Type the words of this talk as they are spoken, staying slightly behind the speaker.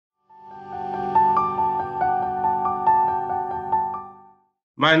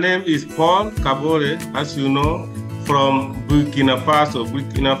My name is Paul Kabore, as you know, from Burkina Faso.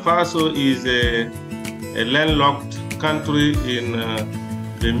 Burkina Faso is a landlocked country in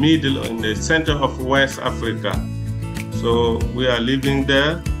the center of West Africa. So we are living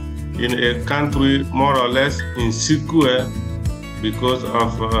there in a country more or less insecure because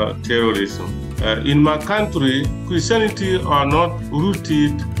of terrorism. In my country, Christianity are not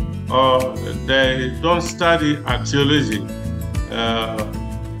rooted, or they don't study archaeology.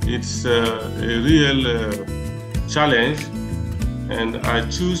 It's a real challenge, and I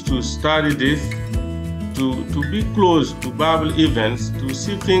choose to study this to be close to Bible events, to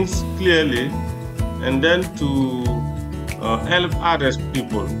see things clearly, and then to help other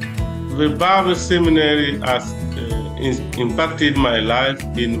people. The Bible Seminary has impacted my life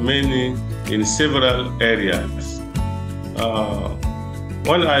in several areas.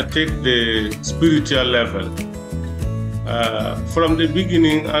 When I take the spiritual level, from the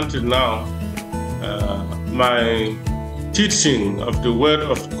beginning until now, my teaching of the Word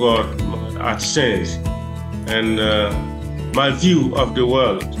of God has changed, and my view of the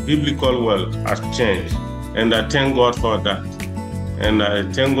world, biblical world, has changed, and I thank God for that. And I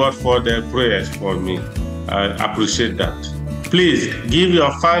thank God for their prayers for me. I appreciate that. Please give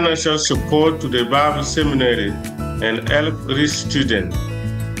your financial support to the Bible Seminary and help rich students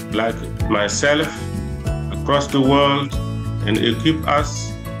like myself across the world and equip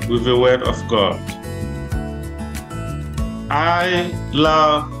us with the Word of God. I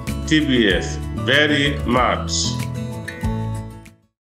love TBS very much.